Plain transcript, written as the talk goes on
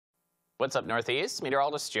What's up, Northeast?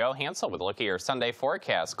 Meteorologist Joe Hansel with a look at your Sunday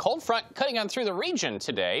forecast. Cold front cutting on through the region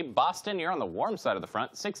today. Boston, you're on the warm side of the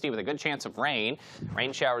front, 60 with a good chance of rain.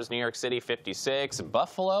 Rain showers New York City, 56.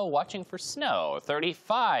 Buffalo, watching for snow,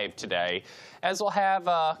 35 today. As we'll have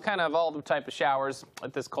kind of all the type of showers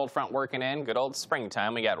with this cold front working in. Good old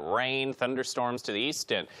springtime. We got rain, thunderstorms to the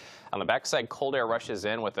east, and on the backside, cold air rushes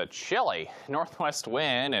in with a chilly northwest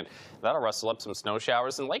wind, and that'll rustle up some snow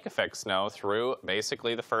showers and lake effect snow through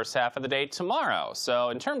basically the first half of the day tomorrow.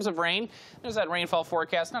 So in terms of rain, there's that rainfall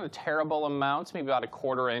forecast. Not a terrible amount, maybe about a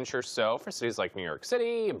quarter inch or so for cities like New York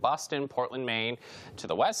City, Boston, Portland, Maine. To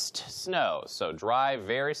the west, snow. So drive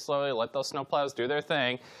very slowly, let those snow plows do their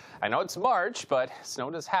thing. I know it's March, but snow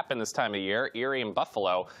does happen this time of year. Erie and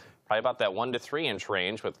Buffalo, probably about that 1 to 3 inch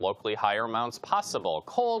range with locally higher amounts possible.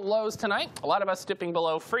 Cold lows tonight, a lot of us dipping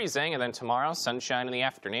below freezing, and then tomorrow, sunshine in the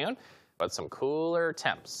afternoon, but some cooler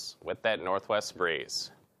temps with that northwest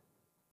breeze.